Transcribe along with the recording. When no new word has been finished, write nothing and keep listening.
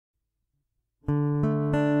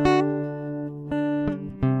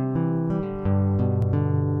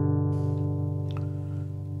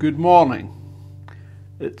Good morning.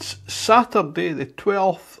 It's Saturday the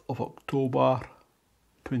 12th of October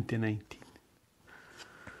 2019.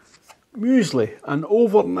 Muesli, an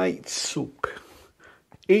overnight soak.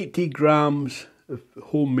 80 grams of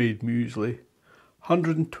homemade muesli,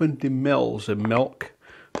 120 mils of milk,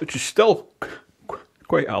 which is still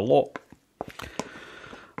quite a lot,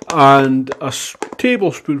 and a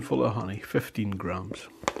tablespoonful of honey, 15 grams.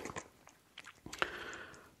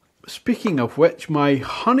 Speaking of which, my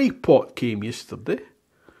honey pot came yesterday.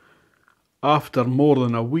 After more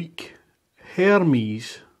than a week,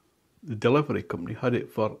 Hermes, the delivery company, had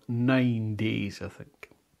it for 9 days, I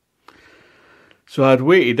think. So I'd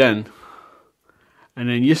waited in, and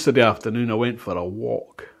then yesterday afternoon I went for a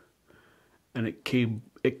walk, and it came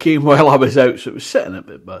while I was out, so it was sitting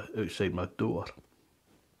outside my door.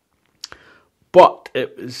 But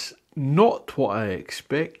it was not what I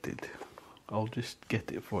expected. I'll just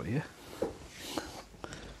get it for you.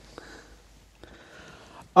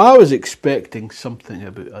 I was expecting something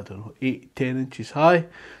about, 8-10 inches high.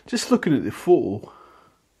 Just looking at the photo.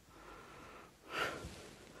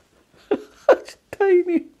 It's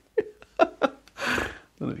tiny. I don't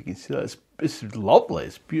know if you can see that. It's lovely,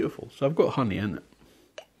 it's beautiful. So I've got honey in it.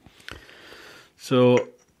 So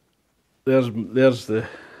there's the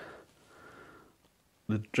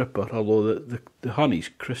dripper, although the honey's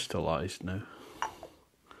crystallised now.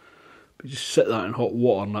 But just sit that in hot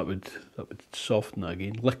water and that would soften it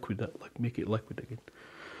again, liquid it, make it liquid again.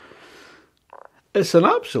 It's an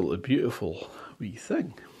absolutely beautiful wee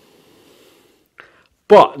thing.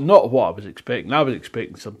 But not what I was expecting. I was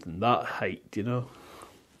expecting something that height, you know.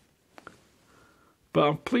 But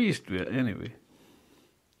I'm pleased with it anyway.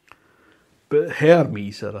 But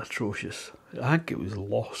Hermes are atrocious. I think it was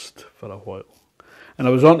lost for a while. And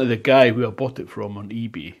I was on to the guy who I bought it from on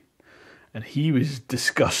eBay, and he was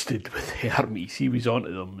disgusted with Hermes. He was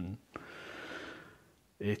onto them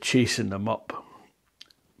and chasing them up. I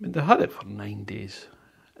mean, they had it for 9 days,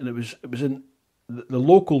 and it was in the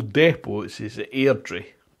local depot. It says at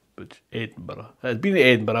Airdrie, which Edinburgh. I'd been at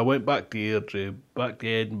Edinburgh. I went back to Airdrie, back to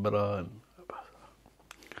Edinburgh, and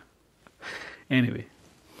anyway.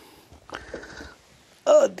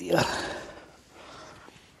 Oh dear.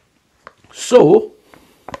 So,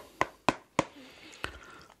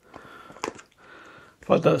 I've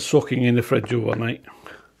had that soaking in the fridge overnight.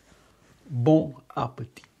 Bon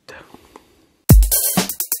appetit.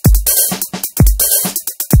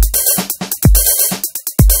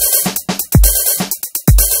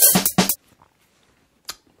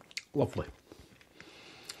 Lovely.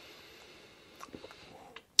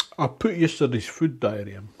 I put yesterday's food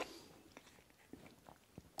diary in.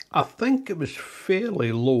 I think it was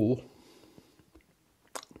fairly low.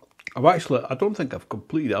 I don't think I've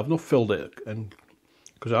completed it. I've not filled it in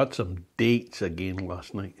because I had some dates again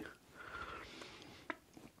last night.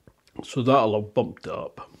 So that'll have bumped it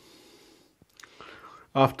up.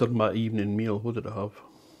 After my evening meal, what did I have?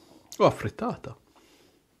 Oh, a frittata.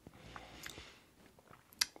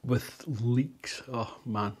 With leeks. Oh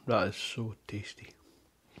man, that is so tasty.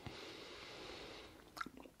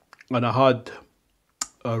 And I had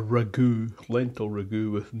a ragu, lentil ragu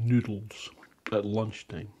with noodles at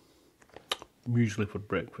lunchtime. Muesli for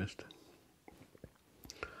breakfast.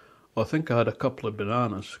 I think I had a couple of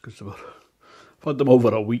bananas because I've had them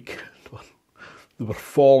over a week. They were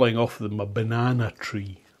falling off my banana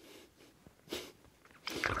tree.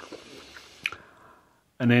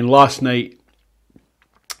 And then last night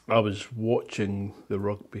I was watching the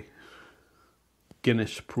rugby,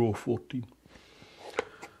 Guinness Pro 14,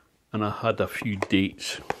 and I had a few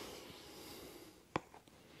dates.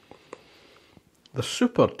 They're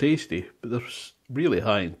super tasty, but they're really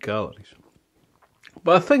high in calories.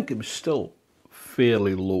 But I think it was still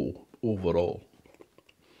fairly low overall.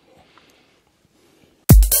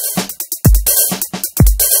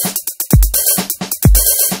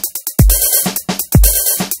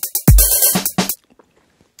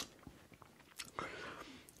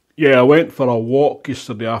 Yeah, I went for a walk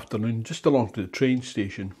yesterday afternoon, just along to the train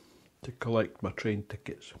station to collect my train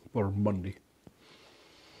tickets for Monday.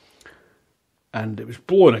 And it was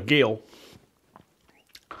blowing a gale.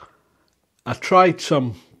 I tried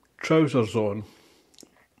some trousers on.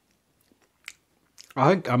 I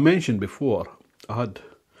think I mentioned before, I had,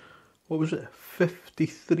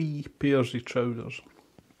 53 pairs of trousers,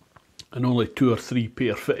 and only 2 or 3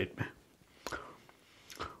 pair fitted me.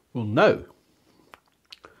 Well now,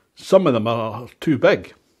 some of them are too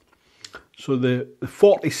big. So the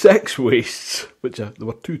 46 waists, which they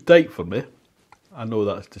were too tight for me, I know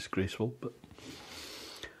that's disgraceful, but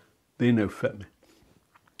they now fit me.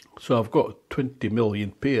 So I've got 20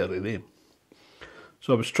 million pair of them.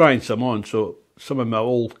 So I was trying some on, so some of my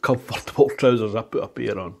old comfortable trousers I put a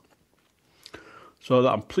pair on. So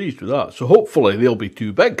that I'm pleased with that. So hopefully they'll be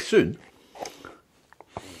too big soon.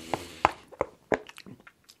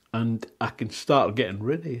 And I can start getting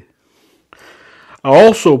ready.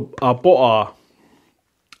 I bought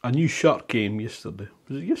a new shirt came yesterday.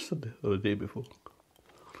 Was it yesterday or the day before?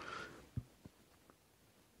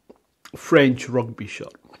 French rugby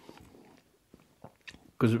shirt.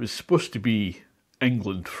 Because it was supposed to be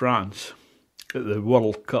England-France at the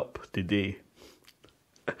World Cup today.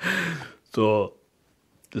 So,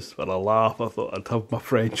 just for a laugh, I thought I'd have my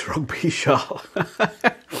French rugby shirt.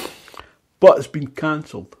 But it's been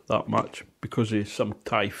cancelled, that match, because of some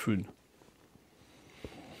typhoon.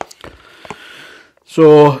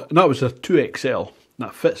 So, and that was a 2XL.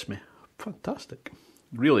 That fits me. Fantastic.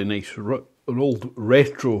 Really nice. An old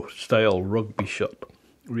retro style rugby shirt.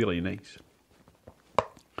 Really nice.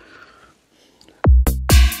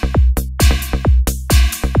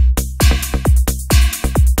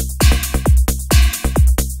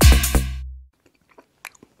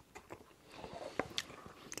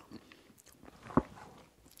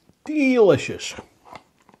 Delicious.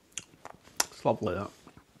 It's lovely, that.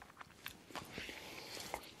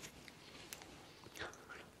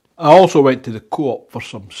 I also went to the Co-op for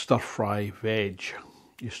some stir-fry veg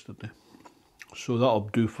yesterday. So that'll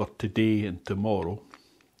do for today and tomorrow.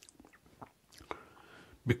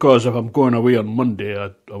 Because if I'm going away on Monday,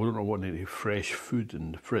 I don't want any fresh food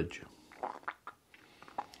in the fridge.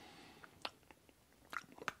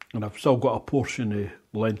 And I've still got a portion of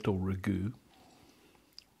lentil ragu.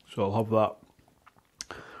 So I'll have that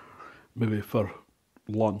maybe for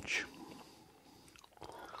lunch.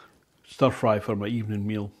 Stir fry for my evening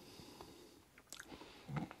meal.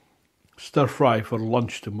 Stir fry for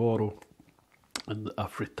lunch tomorrow. And a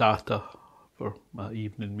frittata for my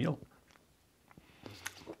evening meal.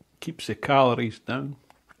 Keeps the calories down.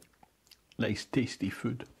 Nice tasty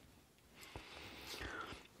food.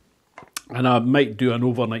 And I might do an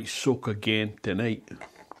overnight soak again tonight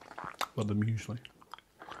for the muesli.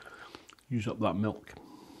 Use up that milk.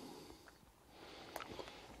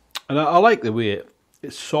 And I like the way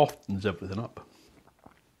it softens everything up.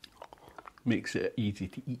 Makes it easy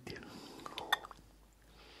to eat.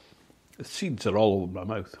 The seeds are all over my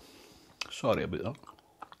mouth. Sorry about that.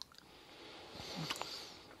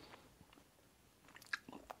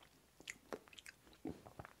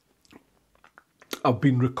 I've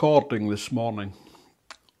been recording this morning,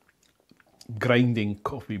 grinding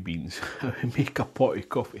coffee beans, how to make a pot of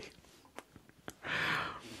coffee.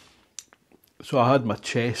 So I had my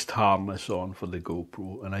chest harness on for the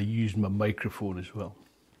GoPro and I used my microphone as well.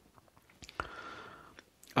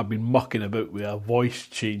 I've been mucking about with a voice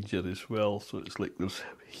changer as well, so it's like there's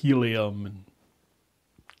helium and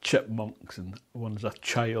chipmunks and one's a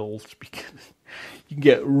child speaking. You can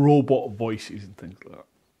get robot voices and things like that.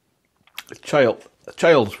 A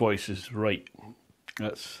child's voice is right.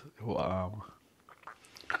 That's what I am.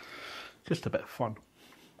 Just a bit of fun.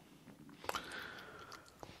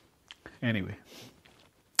 Anyway,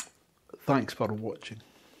 thanks for watching.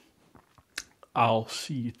 I'll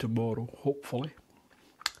see you tomorrow, hopefully.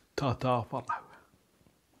 Ta-ta for now.